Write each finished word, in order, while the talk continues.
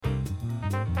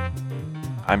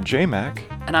I'm J-Mac,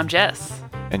 And I'm Jess.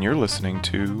 and you're listening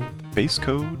to Base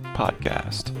Code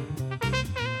Podcast.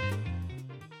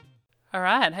 All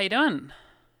right, how you doing?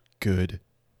 Good.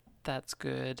 That's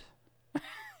good.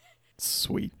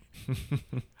 Sweet.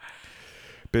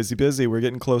 Busy. We're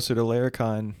getting closer to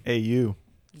Laracon AU.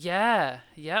 Yeah,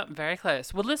 yep, very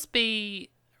close. Will this be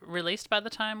released by the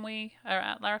time we are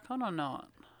at Laracon or not?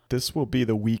 This will be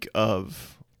the week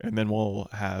of, and then we'll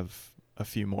have a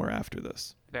few more after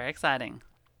this. Very exciting.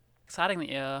 Exciting that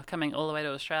you're coming all the way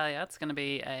to Australia. It's going to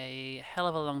be a hell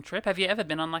of a long trip. Have you ever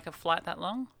been on like a flight that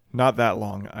long? Not that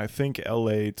long. I think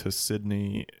LA to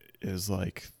Sydney is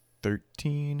like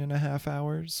 13 and a half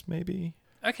hours, maybe.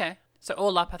 Okay. So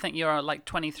all up, I think you're like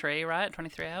 23, right?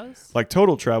 23 hours? Like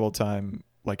total travel time,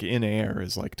 like in air,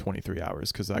 is like 23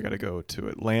 hours because I got to go to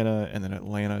Atlanta and then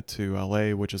Atlanta to LA,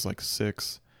 which is like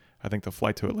 6. I think the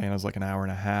flight to Atlanta is like an hour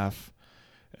and a half.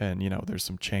 And, you know, there's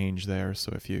some change there.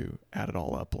 So if you add it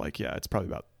all up, like, yeah, it's probably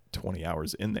about 20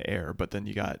 hours in the air. But then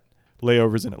you got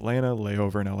layovers in Atlanta,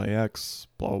 layover in LAX,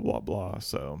 blah, blah, blah.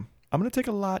 So I'm going to take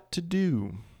a lot to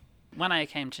do. When I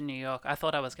came to New York, I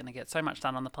thought I was going to get so much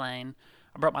done on the plane.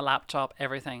 I brought my laptop,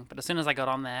 everything. But as soon as I got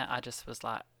on there, I just was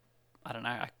like, I don't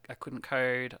know, I couldn't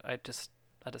code. I just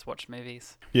watched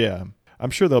movies. Yeah,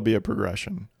 I'm sure there'll be a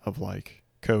progression of like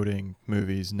coding,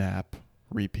 movies, nap,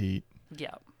 repeat.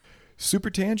 Yeah.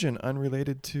 Super tangent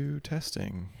unrelated to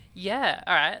testing. Yeah,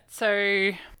 all right.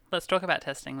 So let's talk about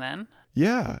testing then.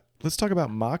 Yeah, let's talk about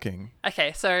mocking.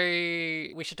 Okay, so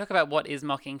we should talk about what is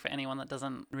mocking for anyone that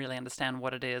doesn't really understand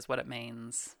what it is, what it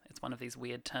means. It's one of these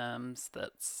weird terms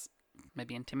that's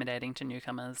maybe intimidating to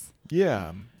newcomers.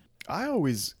 Yeah, I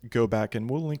always go back, and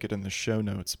we'll link it in the show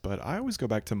notes, but I always go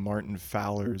back to Martin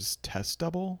Fowler's test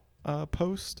double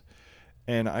post.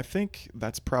 And I think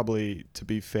that's probably, to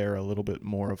be fair, a little bit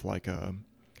more of like a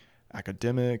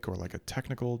academic or like a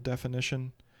technical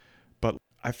definition. But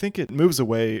I think it moves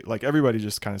away, like everybody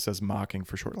just kind of says mocking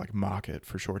for short, like mock it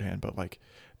for shorthand, but like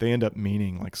they end up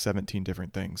meaning like 17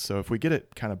 different things. So if we get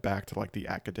it kind of back to like the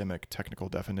academic technical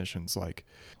definitions, like,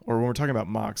 or when we're talking about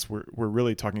mocks, we're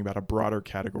really talking about a broader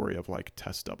category of like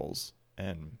test doubles,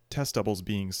 and test doubles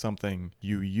being something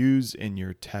you use in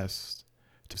your test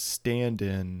to stand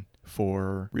in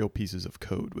for real pieces of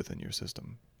code within your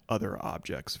system, other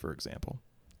objects, for example.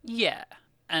 Yeah,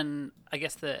 and I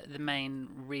guess the main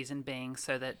reason being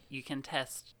so that you can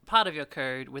test part of your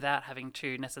code without having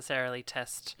to necessarily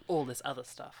test all this other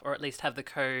stuff, or at least have the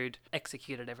code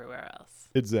executed everywhere else.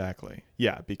 Exactly.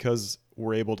 Yeah, because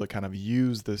we're able to kind of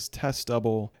use this test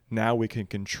double, now we can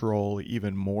control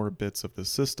even more bits of the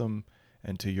system,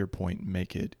 and to your point,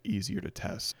 make it easier to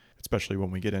test, especially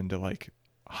when we get into like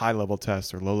high-level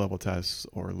tests or low-level tests,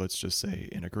 or let's just say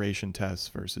integration tests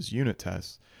versus unit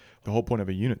tests. The whole point of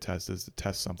a unit test is to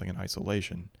test something in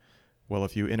isolation. Well,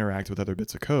 if you interact with other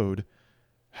bits of code,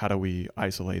 how do we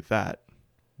isolate that?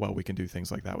 Well, we can do things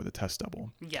like that with a test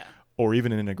double. Yeah. Or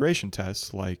even an integration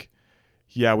test, like,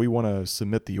 yeah, we want to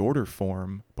submit the order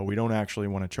form, but we don't actually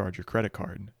want to charge your credit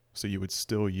card. So you would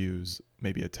still use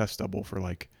maybe a test double for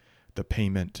like the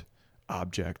payment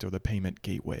object or the payment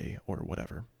gateway or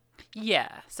whatever.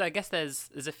 Yeah, so I guess there's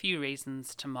a few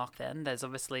reasons to mock then. There's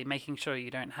obviously making sure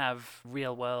you don't have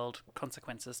real-world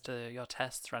consequences to your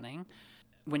tests running.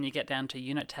 When you get down to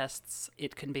unit tests,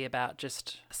 it can be about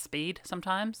just speed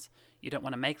sometimes. You don't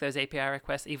want to make those API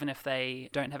requests, even if they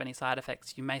don't have any side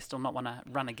effects. You may still not want to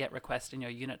run a GET request in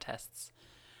your unit tests.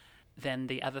 Then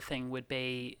the other thing would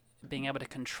be being able to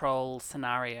control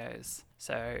scenarios.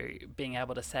 So being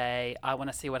able to say, I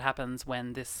want to see what happens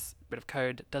when this bit of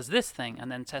code does this thing,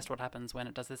 and then test what happens when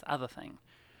it does this other thing.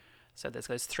 So there's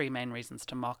those 3 main reasons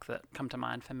to mock that come to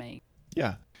mind for me.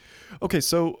 Yeah. Okay,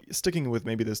 so sticking with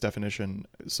maybe this definition.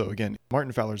 So again,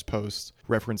 Martin Fowler's post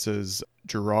references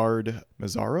Gerard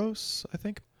Meszaros, I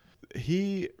think.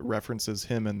 He references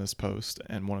him in this post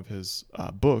and one of his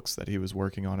books that he was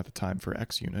working on at the time for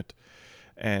XUnit.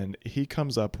 And he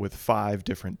comes up with 5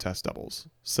 different test doubles.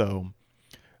 So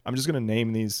I'm just going to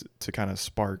name these to kind of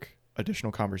spark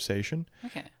additional conversation.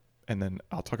 Okay. And then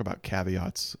I'll talk about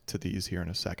caveats to these here in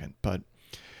a second. But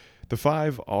the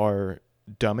 5 are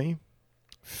dummy,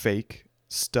 fake,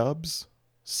 stubs,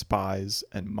 spies,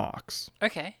 and mocks.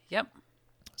 Okay, yep.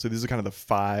 So these are kind of the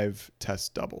 5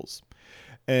 test doubles.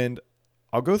 And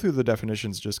I'll go through the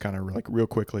definitions just kind of like real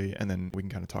quickly, and then we can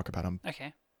kind of talk about them.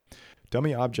 Okay.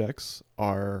 Dummy objects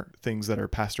are things that are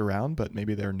passed around, but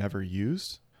maybe they're never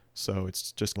used. So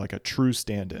it's just like a true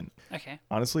stand-in. Okay.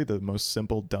 Honestly, the most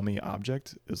simple dummy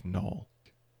object is null.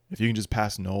 If you can just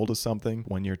pass null to something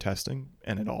when you're testing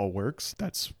and it all works,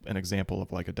 that's an example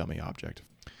of like a dummy object.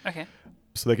 Okay.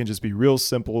 So they can just be real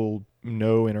simple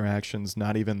no interactions,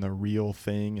 not even the real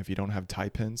thing. If you don't have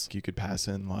type hints, you could pass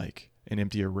in like an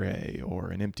empty array or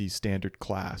an empty standard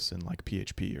class in like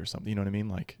PHP or something. You know what I mean?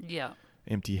 Like Yeah.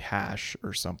 empty hash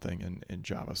or something in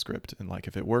JavaScript. And like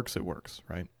if it works,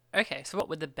 right? Okay, so what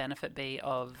would the benefit be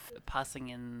of passing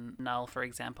in null, for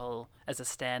example, as a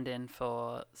stand-in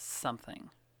for something?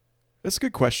 That's a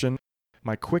good question.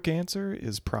 My quick answer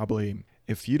is probably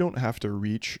if you don't have to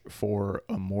reach for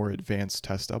a more advanced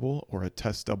test double or a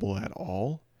test double at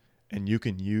all, and you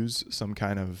can use some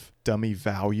kind of dummy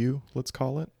value, let's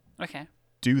call it, Okay.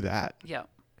 do that Yeah.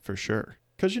 for sure.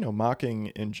 Because, mocking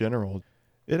in general,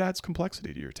 it adds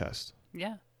complexity to your test.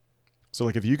 Yeah. So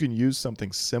like if you can use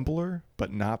something simpler,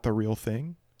 but not the real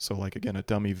thing. So like, again, a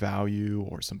dummy value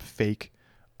or some fake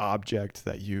object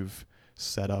that you've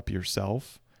set up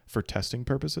yourself for testing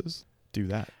purposes, do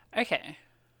that. Okay.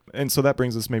 And so that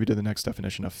brings us maybe to the next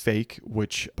definition of fake,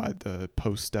 which by the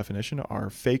post definition are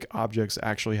fake objects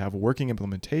actually have working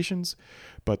implementations,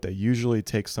 but they usually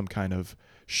take some kind of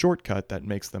shortcut that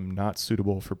makes them not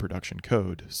suitable for production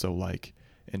code. So like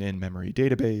an in-memory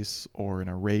database or an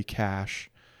array cache,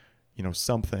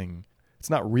 something. It's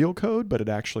not real code, but it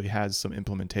actually has some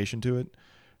implementation to it.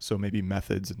 So maybe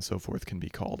methods and so forth can be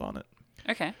called on it.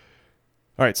 Okay.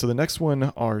 All right, so the next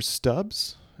one are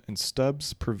stubs. And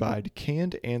stubs provide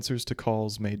canned answers to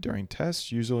calls made during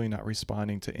tests, usually not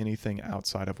responding to anything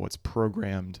outside of what's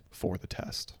programmed for the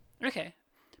test. Okay.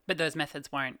 But those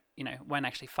methods won't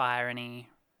actually fire any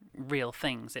real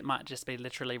things. It might just be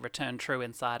literally return true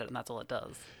inside it, and that's all it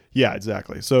does. Yeah,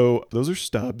 exactly. So those are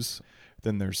stubs.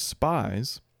 Then there's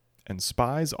spies, and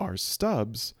spies are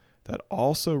stubs that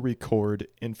also record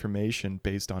information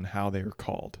based on how they are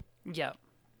called. Yeah.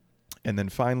 And then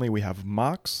finally, we have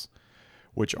mocks,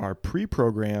 which are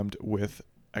pre-programmed with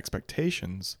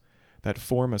expectations that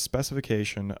form a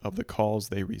specification of the calls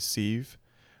they receive,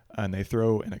 and they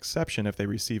throw an exception if they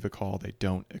receive a call they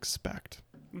don't expect.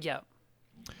 Yeah.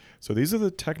 So these are the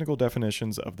technical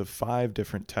definitions of the 5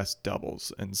 different test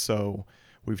doubles. And so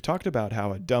we've talked about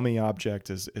how a dummy object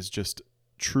is just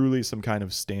truly some kind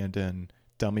of stand-in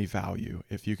dummy value.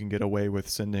 If you can get away with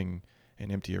sending an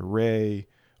empty array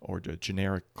or a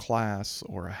generic class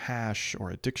or a hash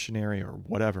or a dictionary or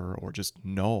whatever, or just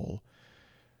null,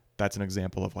 that's an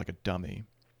example of like a dummy.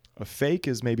 A fake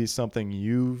is maybe something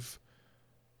you've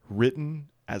written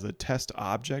as a test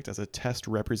object, as a test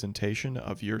representation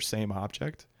of your same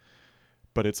object,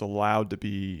 but it's allowed to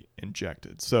be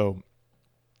injected. So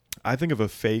I think of a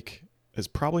fake as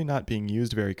probably not being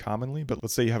used very commonly, but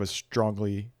let's say you have a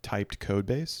strongly typed code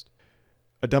base.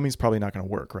 A dummy's probably not going to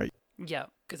work, right? Yeah,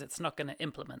 because it's not going to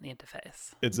implement the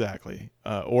interface. Exactly.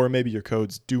 Or maybe your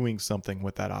code's doing something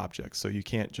with that object. So you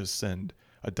can't just send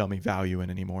a dummy value in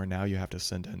anymore. Now you have to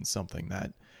send in something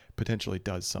that potentially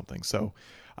does something. So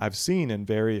I've seen in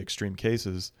very extreme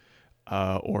cases,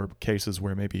 or cases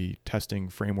where maybe testing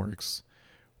frameworks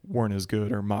weren't as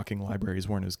good or mocking libraries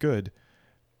weren't as good,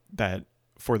 that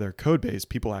for their code base,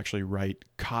 people actually write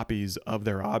copies of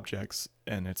their objects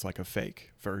and it's like a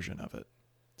fake version of it.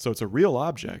 So it's a real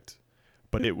object,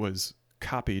 but it was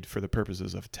copied for the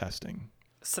purposes of testing.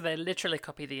 So they literally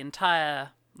copy the entire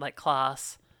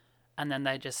class, and then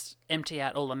they just empty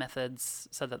out all the methods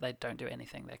so that they don't do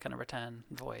anything. They kind of return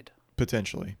void.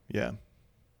 Potentially, yeah.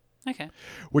 Okay.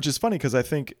 Which is funny because I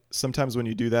think sometimes when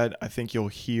you do that, I think you'll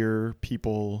hear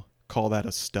people call that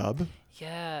a stub.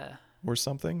 Yeah. Or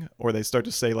something, or they start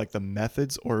to say like the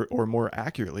methods, or more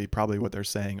accurately, probably what they're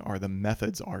saying are the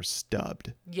methods are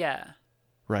stubbed. Yeah.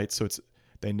 Right? So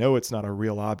they know it's not a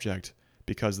real object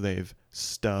because they've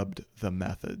stubbed the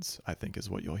methods, I think is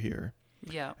what you'll hear.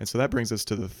 Yeah. And so that brings us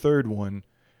to the third one,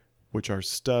 which are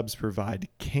stubs provide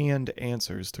canned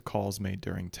answers to calls made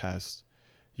during tests,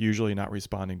 usually not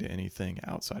responding to anything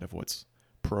outside of what's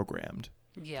programmed.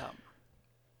 Yeah.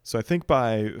 So I think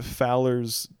by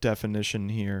Fowler's definition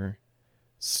here,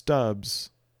 stubs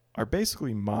are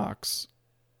basically mocks,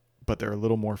 but they're a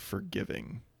little more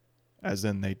forgiving, as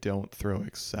in they don't throw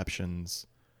exceptions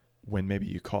when maybe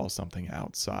you call something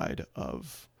outside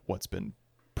of what's been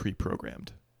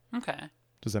pre-programmed. Okay.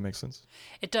 Does that make sense?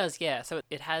 It does, yeah. So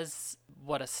it has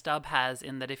what a stub has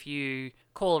in that if you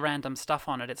call random stuff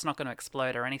on it, it's not going to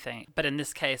explode or anything. But in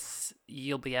this case,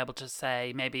 you'll be able to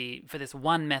say maybe for this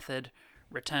one method,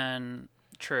 return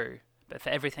true. But for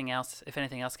everything else, if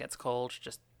anything else gets called,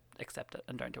 just accept it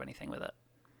and don't do anything with it.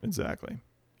 Exactly.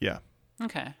 Yeah.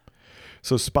 Okay.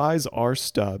 So spies are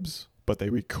stubs, but they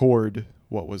record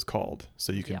what was called.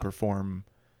 So you can perform,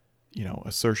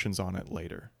 assertions on it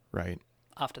later, right?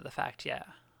 After the fact, yeah.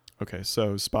 Okay,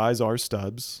 so spies are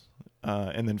stubs.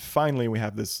 And then finally, we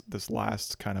have this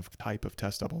last kind of type of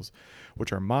test doubles,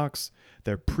 which are mocks.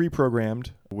 They're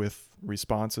pre-programmed with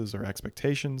responses or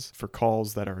expectations for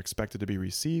calls that are expected to be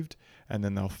received, and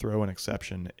then they'll throw an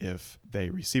exception if they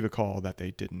receive a call that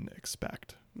they didn't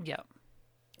expect. Yep.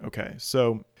 Okay,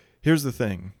 so here's the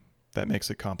thing that makes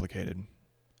it complicated.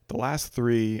 The last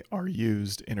three are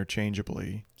used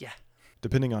interchangeably, Yeah.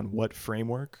 depending on what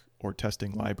framework or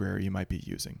testing library you might be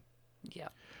using. Yeah.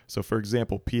 So for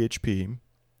example, PHP,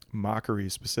 Mockery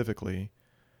specifically,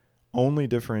 only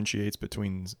differentiates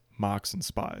between mocks and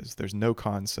spies. There's no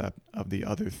concept of the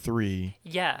other three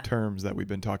Yeah. terms that we've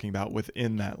been talking about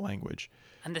within that language.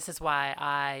 And this is why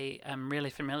I am really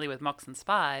familiar with mocks and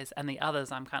spies, and the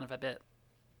others I'm kind of a bit,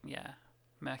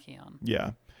 murky on.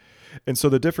 Yeah. And so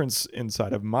the difference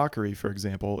inside of Mockery, for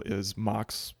example, is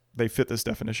mocks, they fit this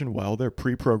definition well. They're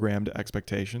pre-programmed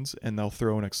expectations, and they'll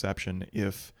throw an exception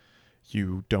if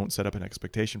you don't set up an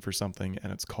expectation for something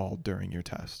and it's called during your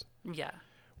test. Yeah.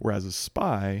 Whereas a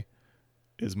spy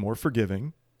is more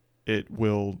forgiving. It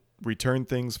will return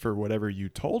things for whatever you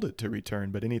told it to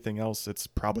return, but anything else, it's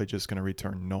probably just going to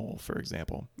return null, for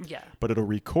example. Yeah. But it'll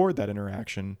record that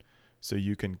interaction so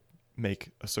you can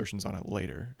make assertions on it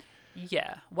later.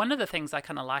 Yeah. One of the things I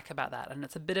kind of like about that, and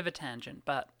it's a bit of a tangent,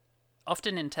 but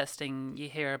often in testing you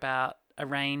hear about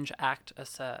arrange, act,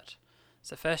 assert.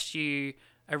 So first you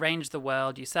arrange the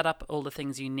world, you set up all the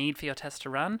things you need for your test to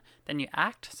run, then you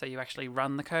act, so you actually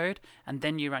run the code, and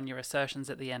then you run your assertions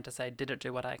at the end to say, did it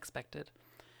do what I expected?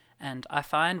 And I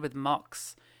find with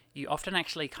mocks, you often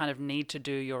actually kind of need to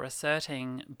do your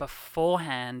asserting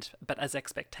beforehand, but as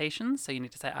expectations. So you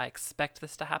need to say, I expect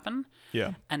this to happen.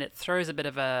 Yeah. And it throws a bit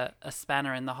of a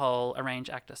spanner in the whole arrange,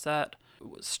 act, assert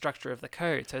structure of the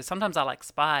code. So sometimes I like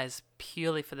spies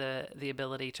purely for the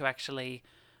ability to actually,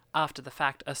 after the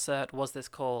fact, assert, was this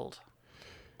called?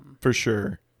 For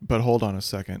sure. But hold on a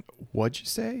second. What'd you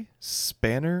say?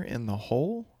 Spanner in the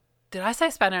hole? Did I say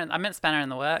spanner? I meant spanner in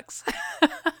the works.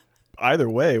 Either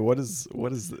way, is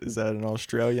that an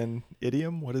Australian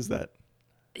idiom? What is that?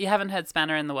 You haven't heard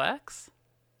spanner in the works?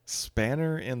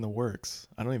 Spanner in the works.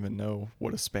 I don't even know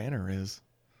what a spanner is.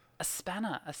 A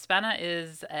spanner. A spanner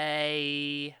is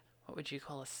what would you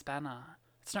call a spanner?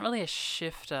 It's not really a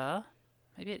shifter.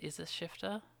 Maybe it is a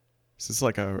shifter. Is this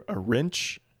like a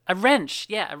wrench? A wrench.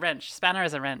 Yeah, a wrench. Spanner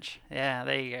is a wrench. Yeah,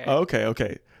 there you go. Oh,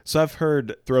 okay. So I've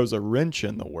heard throws a wrench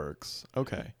in the works.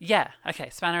 Okay. Yeah, okay.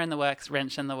 Spanner in the works,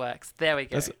 wrench in the works. There we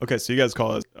go. Okay, so you guys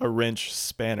call it a wrench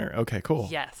spanner. Okay, cool.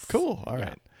 Yes. Cool. All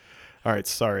right,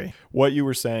 sorry. What you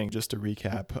were saying, just to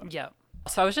recap. Yeah.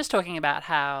 So I was just talking about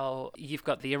how you've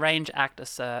got the arrange, act,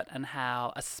 assert, and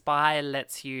how a spy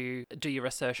lets you do your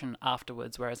assertion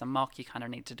afterwards, whereas a mock, you kind of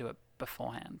need to do it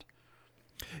beforehand.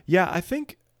 Yeah,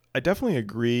 I definitely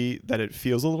agree that it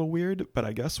feels a little weird, but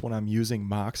I guess when I'm using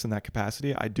mocks in that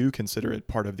capacity, I do consider it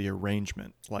part of the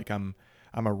arrangement. Like I'm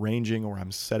arranging or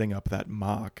I'm setting up that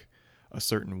mock a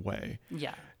certain way.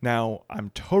 Yeah. Now, I'm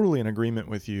totally in agreement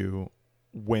with you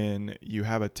when you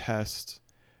have a test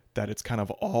that it's kind of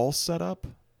all set up.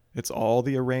 It's all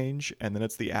the arrange, and then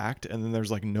it's the act, and then there's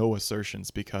like no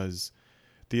assertions because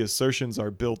the assertions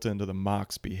are built into the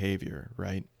mock's behavior,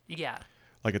 right? Yeah.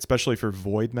 Like especially for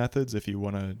void methods, if you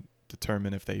want to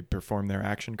determine if they perform their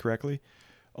action correctly,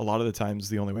 a lot of the times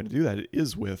the only way to do that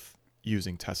is with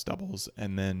using test doubles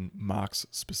and then mocks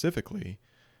specifically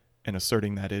and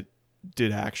asserting that it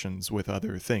did actions with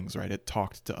other things, right? It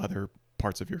talked to other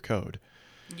parts of your code.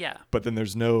 Yeah. But then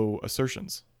there's no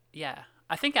assertions. Yeah.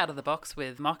 I think out of the box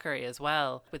with Mockery as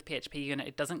well, with PHP unit,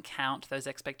 it doesn't count those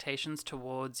expectations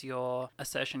towards your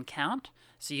assertion count.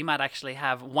 So you might actually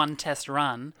have one test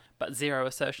run, but 0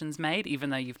 assertions made,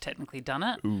 even though you've technically done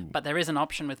it. Ooh. But there is an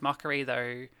option with Mockery,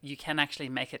 though. You can actually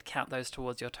make it count those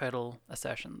towards your total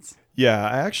assertions. Yeah,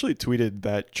 I actually tweeted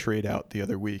that trait out the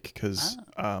other week because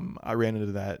I ran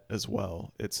into that as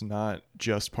well. It's not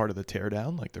just part of the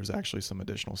teardown. Like there's actually some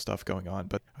additional stuff going on.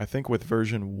 But I think with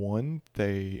version 1,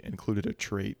 they included a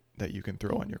trait that you can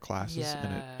throw on your classes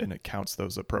and it counts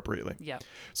those appropriately. Yeah.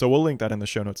 So we'll link that in the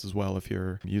show notes as well if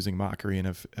you're using Mockery and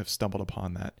have stumbled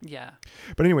upon that. Yeah.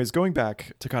 But anyways, going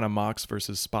back to kind of mocks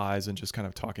versus spies and just kind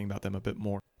of talking about them a bit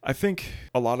more. I think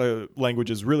a lot of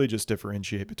languages really just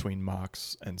differentiate between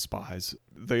mocks and spies.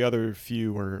 The other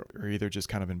few are either just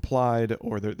kind of implied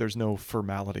or there's no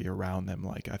formality around them.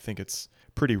 Like I think it's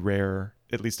pretty rare,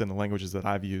 at least in the languages that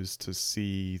I've used, to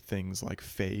see things like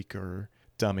fake or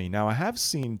dummy. Now, I have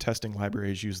seen testing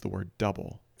libraries use the word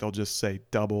double. They'll just say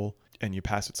double and you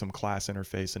pass it some class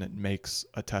interface and it makes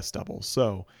a test double.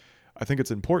 So I think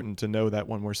it's important to know that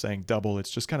when we're saying double,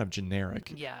 it's just kind of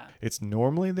generic. Yeah. It's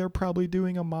normally they're probably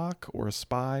doing a mock or a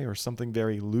spy or something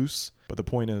very loose. But the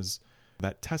point is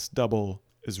that test double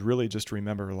is really just to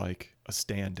remember like a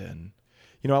stand-in.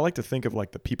 You know, I like to think of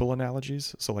like the people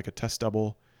analogies. So like a test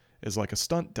double is like a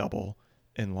stunt double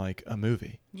in like a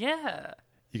movie. Yeah.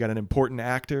 You got an important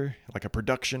actor, like a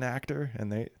production actor,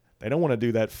 and they don't want to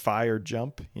do that fire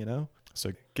jump, you know?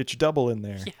 So get your double in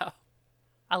there. Yeah.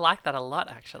 I like that a lot,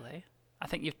 actually. I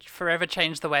think you've forever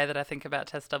changed the way that I think about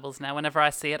test doubles now. Whenever I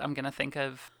see it, I'm going to think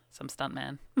of some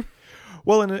stuntman.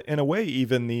 Well, in a way,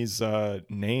 even these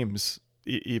names,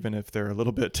 even if they're a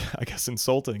little bit, I guess,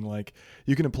 insulting, like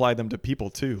you can apply them to people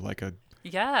too, like a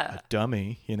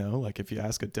dummy, you know? Like if you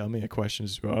ask a dummy a question,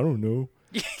 it's, I don't know.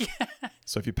 Yeah.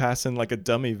 So if you pass in like a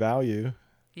dummy value,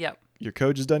 Yep. your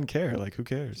code just doesn't care. Like who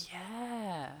cares?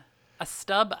 Yeah. A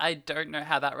stub, I don't know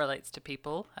how that relates to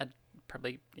people. I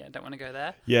probably don't want to go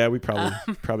there. Yeah, we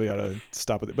probably ought to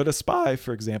stop with it. But a spy,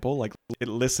 for example, like it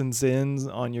listens in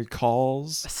on your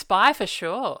calls, A spy for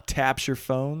sure. taps your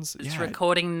phones. It's Yeah,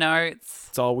 recording notes.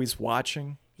 it's always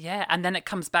watching. Yeah, and then it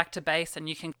comes back to base and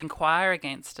you can inquire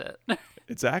against it.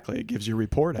 Exactly. It gives you a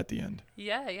report at the end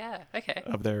Yeah. Okay.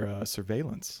 of their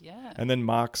surveillance. Yeah. And then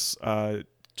mocks,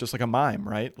 just like a mime,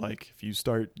 right? Like if you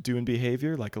start doing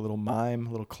behavior, like a little mime,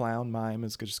 a little clown mime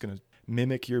is just going to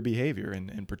mimic your behavior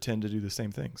and pretend to do the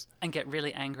same things. And get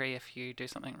really angry if you do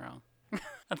something wrong.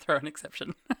 And throw an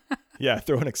exception. Yeah,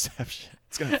 throw an exception.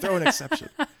 It's going to throw an exception.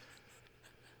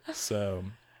 So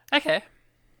Okay.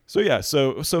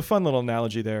 So fun little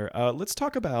analogy there. Let's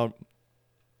talk about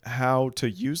how to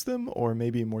use them, or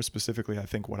maybe more specifically, I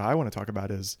think what I want to talk about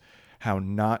is how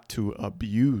not to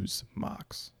abuse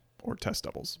mocks or test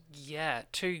doubles. Yeah,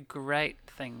 two great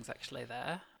things actually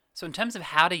there. So in terms of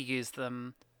how to use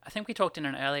them, I think we talked in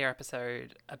an earlier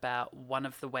episode about one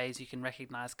of the ways you can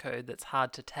recognize code that's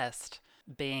hard to test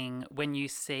being when you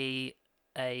see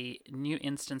a new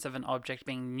instance of an object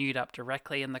being newed up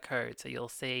directly in the code. So you'll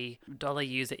see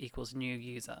 $user equals new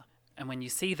user. And when you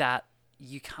see that,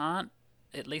 you can't,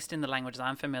 at least in the languages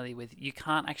I'm familiar with, you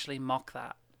can't actually mock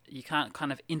that. You can't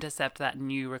kind of intercept that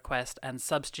new request and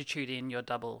substitute in your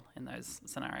double in those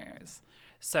scenarios.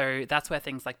 So that's where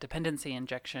things like dependency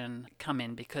injection come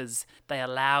in, because they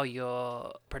allow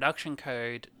your production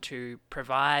code to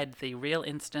provide the real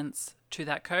instance to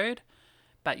that code,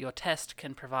 but your test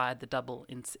can provide the double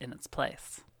in its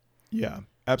place. Yeah,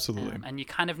 absolutely. And you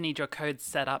kind of need your code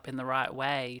set up in the right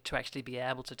way to actually be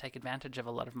able to take advantage of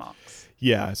a lot of mocks.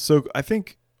 Yeah, so I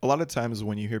think a lot of times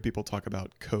when you hear people talk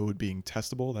about code being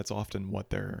testable, that's often what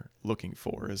they're looking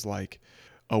for, is like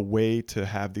a way to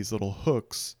have these little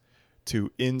hooks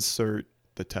to insert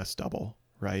the test double,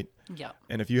 right? Yeah.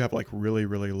 And if you have like really,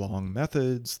 really long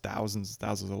methods, thousands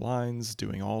of lines,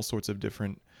 doing all sorts of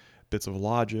different bits of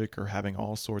logic or having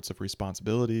all sorts of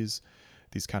responsibilities,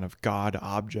 these kind of God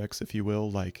objects, if you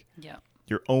will, like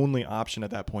your only option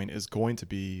at that point is going to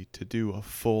be to do a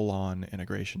full-on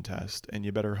integration test. And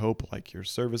you better hope like your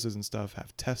services and stuff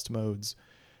have test modes,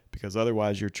 because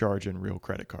otherwise you're charging real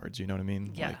credit cards. You know what I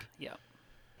mean? Yeah. Like, yeah.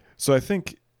 So I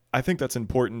think that's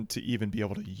important to even be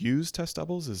able to use test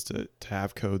doubles, is to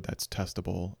have code that's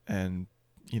testable. And,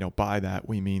 you know, by that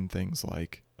we mean things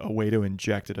like a way to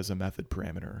inject it as a method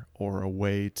parameter, or a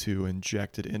way to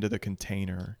inject it into the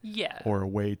container, or a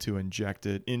way to inject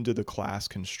it into the class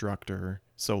constructor.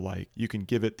 So like you can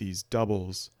give it these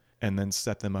doubles and then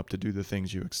set them up to do the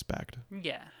things you expect.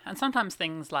 Yeah. And sometimes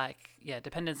things like,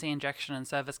 dependency injection and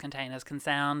service containers can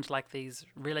sound like these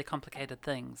really complicated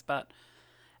things, but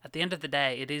at the end of the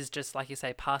day, it is just, like you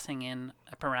say, passing in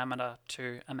a parameter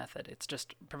to a method. It's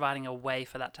just providing a way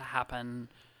for that to happen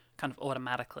kind of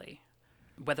automatically.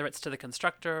 Whether it's to the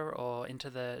constructor or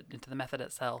into the method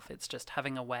itself, it's just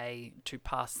having a way to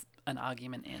pass an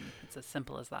argument in. It's as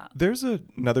simple as that. There's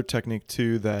another technique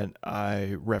too that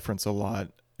I reference a lot,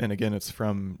 and again, it's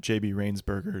from JB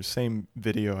Rainsberger's same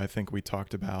video I think we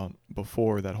talked about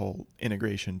before, that whole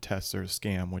integration tests or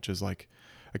scam, which is like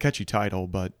a catchy title,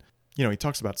 but you know, he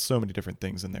talks about so many different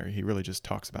things in there. He really just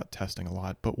talks about testing a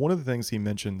lot. But one of the things he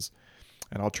mentions,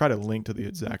 and I'll try to link to the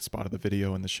exact spot of the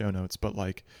video in the show notes, but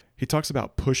like he talks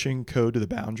about pushing code to the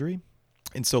boundary.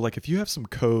 And so like if you have some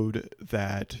code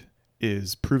that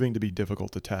is proving to be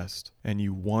difficult to test and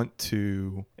you want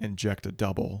to inject a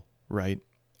double, right?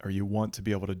 Or you want to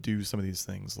be able to do some of these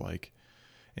things like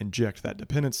inject that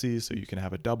dependency so you can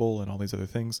have a double and all these other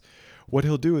things. What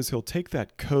he'll do is he'll take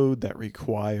that code that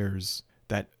requires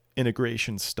that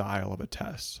integration style of a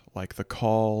test, like the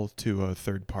call to a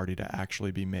third party to actually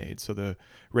be made. So the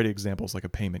ready example is like a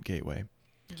payment gateway.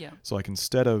 Yeah. So like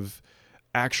instead of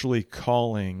actually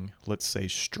calling, let's say,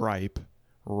 Stripe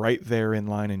right there in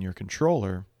line in your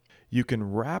controller, you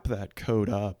can wrap that code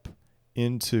up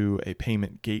into a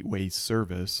payment gateway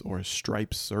service or a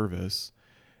Stripe service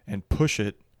and push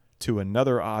it to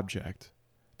another object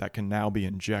that can now be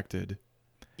injected.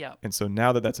 Yeah. And so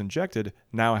now that that's injected,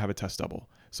 now I have a test double.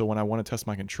 So when I want to test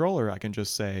my controller, I can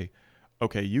just say,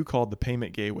 okay, you called the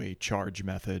payment gateway charge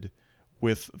method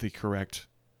with the correct,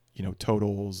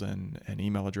 totals and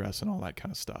email address and all that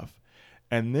kind of stuff.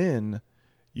 And then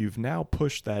you've now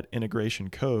pushed that integration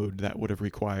code that would have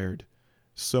required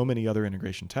so many other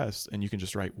integration tests, and you can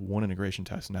just write one integration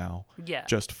test now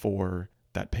just for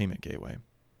that payment gateway.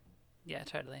 Yeah,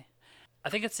 totally. I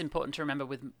think it's important to remember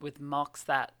with mocks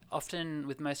that often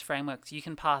with most frameworks, you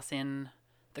can pass in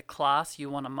the class you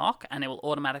want to mock and it will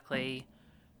automatically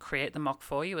create the mock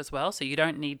for you as well. So you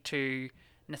don't need to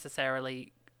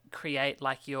necessarily create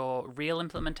like your real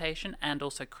implementation and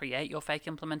also create your fake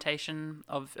implementation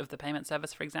of the payment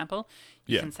service, for example.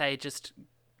 You can say just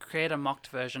create a mocked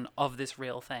version of this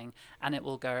real thing and it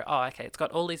will go, oh, okay, it's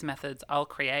got all these methods. I'll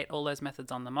create all those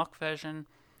methods on the mock version,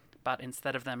 but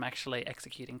instead of them actually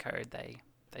executing code, they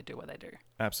do what they do.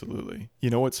 Absolutely. You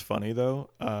know what's funny though?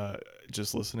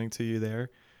 Just listening to you there,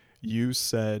 you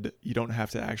said you don't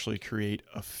have to actually create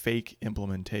a fake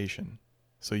implementation.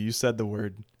 So you said the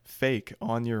word fake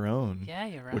on your own. Yeah,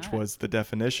 you're right. Which was the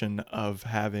definition of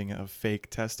having a fake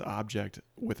test object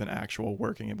with an actual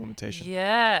working implementation.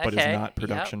 Yeah, but is not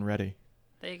production ready.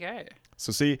 There you go.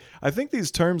 So see, I think these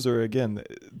terms are, again,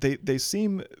 they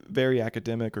seem very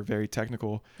academic or very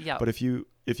technical. Yeah. But if you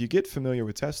get familiar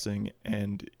with testing,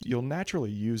 and you'll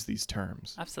naturally use these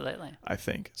terms. Absolutely. I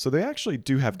think. So they actually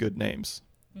do have good names.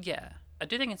 Yeah. I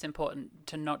do think it's important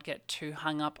to not get too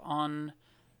hung up on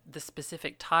the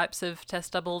specific types of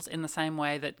test doubles in the same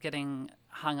way that getting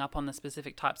hung up on the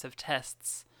specific types of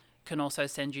tests can also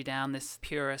send you down this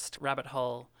purist rabbit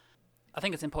hole. I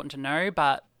think it's important to know,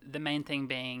 but the main thing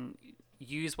being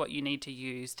use what you need to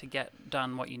use to get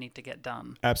done what you need to get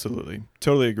done. Absolutely.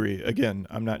 Totally agree. Again,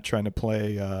 I'm not trying to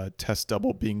play test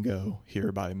double bingo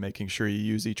here by making sure you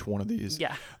use each one of these.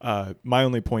 Yeah. My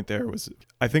only point there was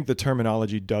I think the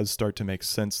terminology does start to make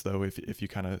sense, though, if you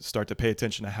kind of start to pay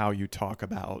attention to how you talk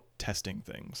about testing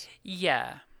things.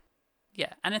 Yeah.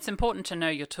 Yeah, and it's important to know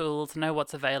your tools, know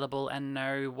what's available, and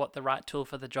know what the right tool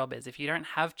for the job is. If you don't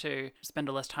have to spend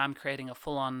all this time creating a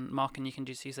full-on mock and you can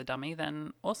just use a dummy,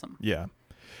 then awesome. Yeah.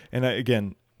 And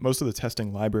again, most of the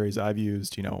testing libraries I've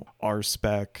used,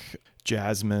 RSpec,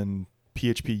 Jasmine,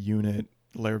 PHP Unit,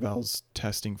 Laravel's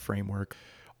testing framework,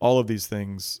 all of these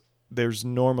things, there's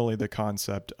normally the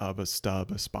concept of a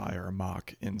stub, a spy, or a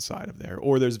mock inside of there.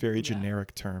 Or there's very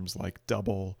generic terms like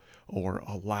double or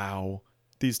allow,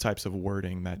 these types of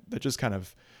wording that just kind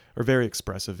of are very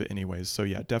expressive anyways. So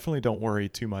yeah, definitely don't worry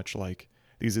too much like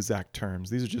these exact terms.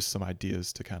 These are just some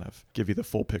ideas to kind of give you the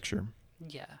full picture.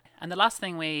 Yeah. And the last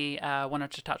thing we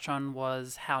wanted to touch on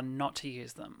was how not to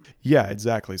use them. Yeah,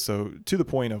 exactly. So to the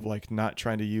point of like not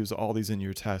trying to use all these in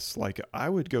your tests, like I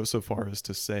would go so far as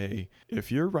to say,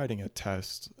 if you're writing a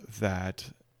test that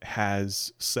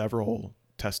has several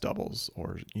test doubles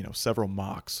or, several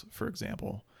mocks, for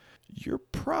example, you're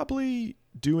probably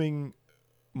doing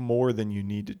more than you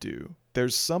need to do.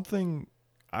 There's something,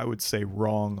 I would say,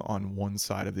 wrong on one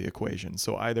side of the equation.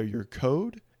 So either your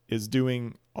code is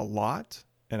doing a lot,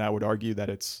 and I would argue that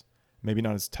it's maybe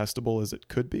not as testable as it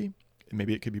could be.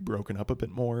 Maybe it could be broken up a bit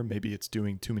more. Maybe it's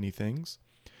doing too many things.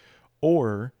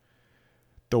 Or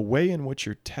the way in which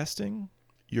you're testing,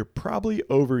 you're probably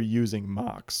overusing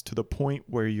mocks to the point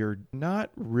where you're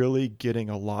not really getting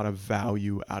a lot of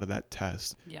value out of that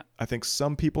test. Yeah. I think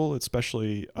some people,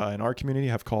 especially in our community,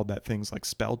 have called that things like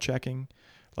spell checking.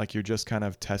 Like you're just kind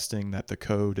of testing that the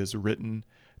code is written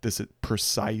this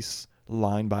precise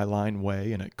line by line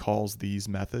way and it calls these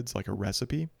methods like a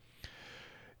recipe.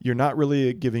 You're not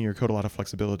really giving your code a lot of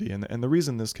flexibility. And the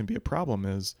reason this can be a problem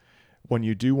is when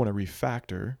you do want to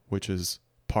refactor, which is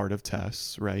part of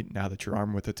tests, right? Now that you're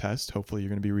armed with a test, hopefully you're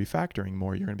going to be refactoring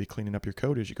more. You're going to be cleaning up your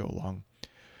code as you go along.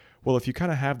 Well, if you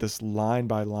kind of have this line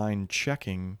by line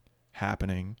checking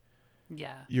happening,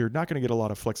 you're not going to get a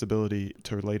lot of flexibility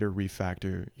to later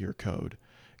refactor your code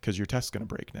because your test's going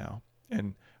to break now.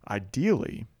 And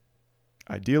ideally,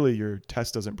 your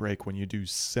test doesn't break when you do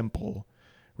simple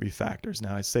refactors.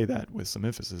 Now, I say that with some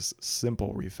emphasis,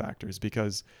 simple refactors,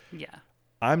 because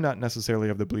I'm not necessarily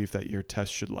of the belief that your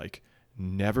test should like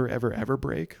never, ever, ever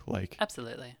break. Like,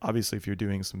 absolutely. Obviously, if you're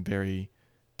doing some very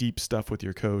deep stuff with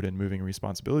your code and moving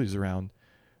responsibilities around,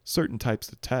 certain types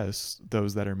of tests,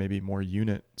 those that are maybe more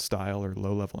unit style or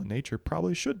low level in nature,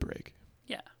 probably should break.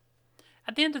 Yeah.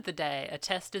 At the end of the day, a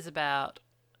test is about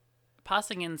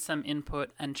passing in some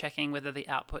input and checking whether the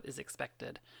output is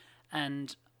expected.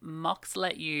 And mocks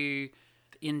let you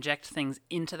inject things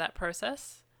into that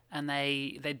process, and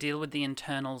they deal with the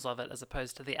internals of it as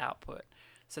opposed to the output.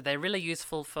 So they're really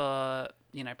useful for,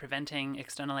 preventing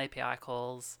external API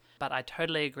calls. But I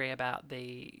totally agree about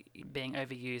the being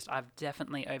overused. I've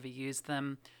definitely overused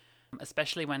them,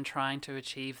 especially when trying to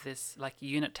achieve this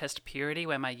unit test purity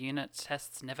where my unit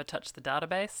tests never touch the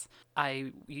database.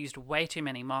 I used way too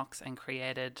many mocks and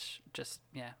created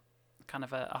kind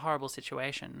of a horrible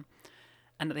situation.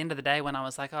 And at the end of the day, when I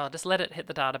was like, oh, just let it hit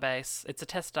the database, it's a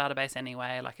test database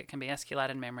anyway, it can be SQLite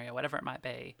in memory or whatever it might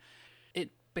be, it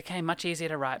became much easier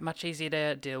to write, much easier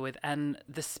to deal with, and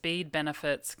the speed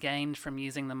benefits gained from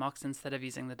using the mocks instead of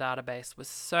using the database was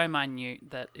so minute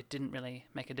that it didn't really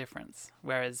make a difference.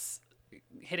 Whereas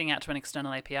hitting out to an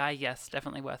external API, yes,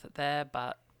 definitely worth it there,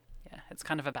 but yeah, it's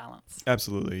kind of a balance.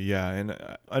 Absolutely, yeah. And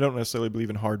I don't necessarily believe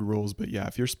in hard rules, but yeah,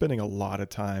 if you're spending a lot of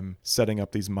time setting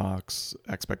up these mocks,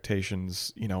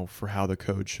 expectations, for how the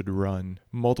code should run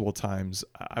multiple times,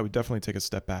 I would definitely take a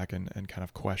step back and kind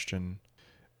of question,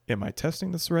 am I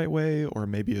testing this the right way? Or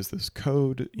maybe is this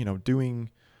code, doing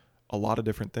a lot of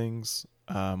different things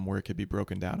where it could be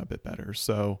broken down a bit better?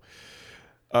 So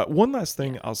one last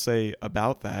thing I'll say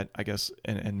about that, I guess,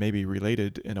 and maybe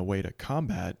related in a way to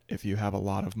combat if you have a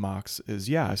lot of mocks is,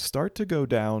 start to go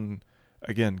down,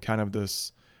 again, kind of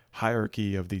this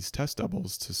hierarchy of these test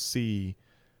doubles to see,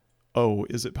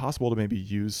 is it possible to maybe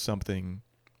use something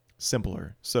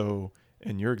simpler? So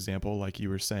in your example, like you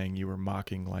were saying, you were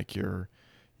mocking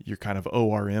your kind of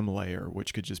ORM layer,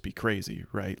 which could just be crazy,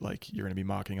 right? Like you're going to be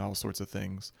mocking all sorts of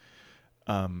things.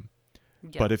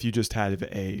 But if you just had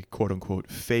a quote unquote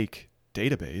fake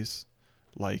database,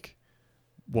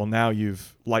 now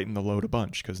you've lightened the load a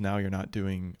bunch because now you're not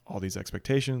doing all these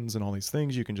expectations and all these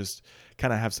things. You can just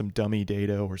kind of have some dummy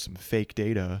data or some fake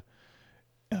data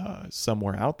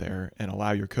somewhere out there and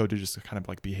allow your code to just kind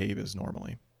of behave as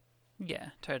normally. Yeah,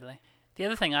 totally. The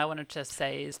other thing I wanted to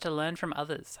say is to learn from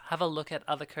others. Have a look at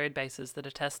other code bases that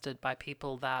are tested by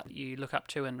people that you look up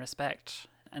to and respect,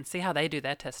 and see how they do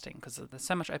their testing, because there's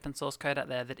so much open source code out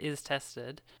there that is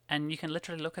tested, and you can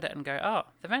literally look at it and go, oh,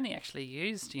 they've only actually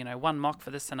used, one mock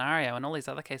for this scenario, and all these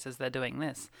other cases they're doing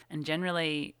this. And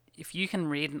generally, if you can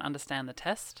read and understand the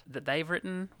test that they've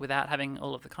written without having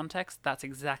all of the context, that's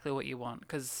exactly what you want.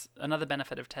 Because another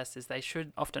benefit of tests is they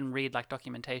should often read like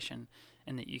documentation,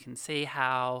 in that you can see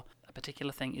how a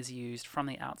particular thing is used from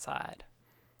the outside.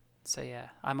 So yeah,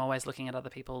 I'm always looking at other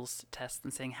people's tests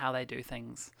and seeing how they do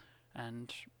things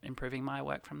and improving my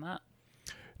work from that.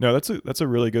 No, that's a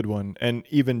really good one. And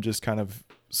even just kind of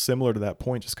similar to that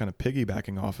point, just kind of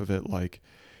piggybacking off of it,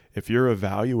 if you're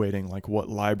evaluating what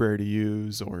library to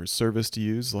use or service to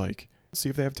use, see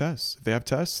if they have tests. If they have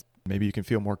tests, maybe you can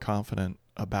feel more confident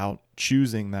about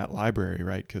choosing that library,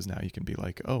 right? Because now you can be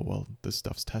like, oh, well, this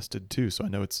stuff's tested too, so I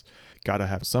know it's got to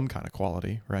have some kind of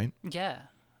quality, right? Yeah.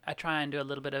 I try and do a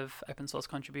little bit of open source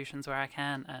contributions where I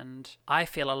can, and I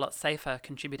feel a lot safer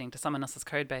contributing to someone else's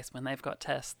code base when they've got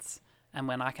tests, and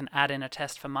when I can add in a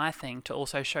test for my thing to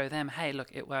also show them, hey, look,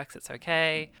 it works, it's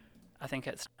okay. I think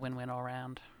it's win-win all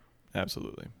around.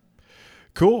 Absolutely.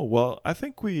 Cool. Well, I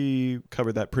think we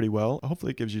covered that pretty well.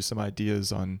 Hopefully it gives you some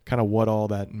ideas on kind of what all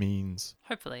that means.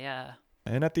 Hopefully, yeah.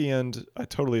 And at the end, I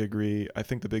totally agree. I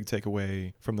think the big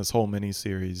takeaway from this whole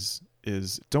mini-series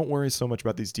is don't worry so much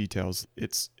about these details.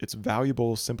 It's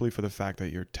valuable simply for the fact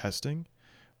that you're testing.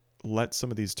 Let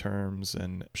some of these terms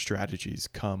and strategies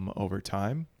come over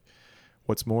time.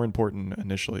 What's more important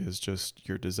initially is just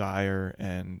your desire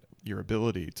and your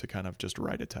ability to kind of just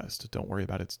write a test. Don't worry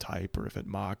about its type or if it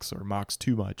mocks or mocks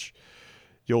too much.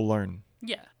 You'll learn.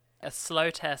 Yeah. A slow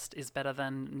test is better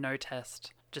than no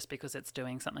test just because it's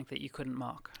doing something that you couldn't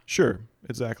mock. Sure,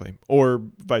 exactly. Or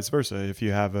vice versa. If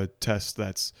you have a test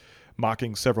that's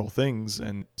mocking several things,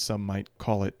 and some might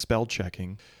call it spell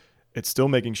checking, it's still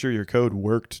making sure your code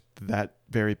worked that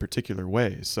very particular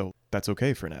way. So that's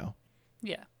okay for now.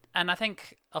 Yeah. And I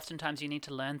think oftentimes you need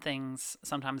to learn things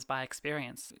sometimes by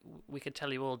experience. We could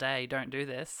tell you all day, don't do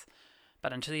this.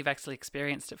 But until you've actually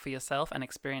experienced it for yourself and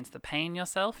experienced the pain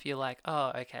yourself, you're like,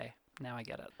 oh, okay, now I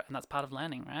get it. And that's part of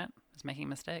learning, right? It's making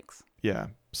mistakes. Yeah,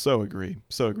 so agree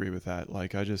with that.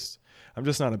 I'm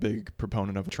just not a big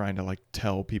proponent of trying to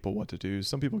tell people what to do.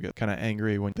 Some people get kind of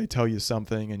angry when they tell you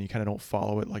something and you kind of don't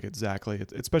follow it exactly,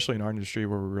 especially in our industry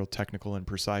where we're real technical and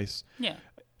precise. Yeah.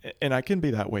 And I can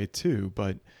be that way too,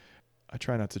 but I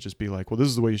try not to just be like, well, this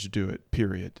is the way you should do it,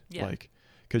 period. Yeah.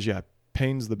 Because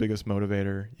pain's the biggest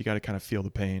motivator. You got to kind of feel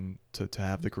the pain to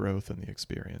have the growth and the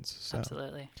experience. So.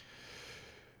 Absolutely.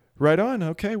 Right on.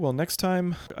 Okay. Well, next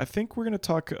time, I think we're going to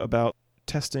talk about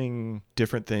testing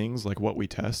different things, like what we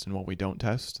test and what we don't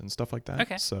test and stuff like that.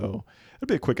 Okay. So it'll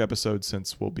be a quick episode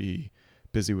since we'll be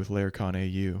busy with Laracon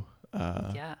AU.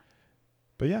 Yeah.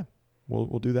 But yeah,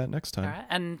 we'll do that next time. All right.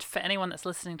 And for anyone that's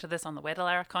listening to this on the way to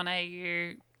Laracon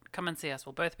AU, come and see us.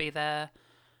 We'll both be there.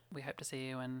 We hope to see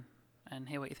you and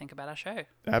hear what you think about our show.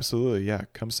 Absolutely. Yeah.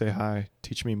 Come say hi.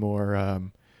 Teach me more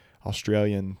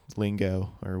Australian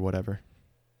lingo or whatever.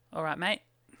 All right, mate.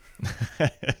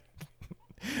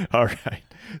 All right.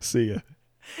 See ya.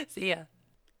 See ya.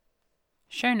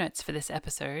 Show notes for this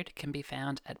episode can be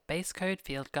found at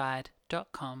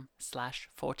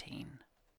basecodefieldguide.com/14.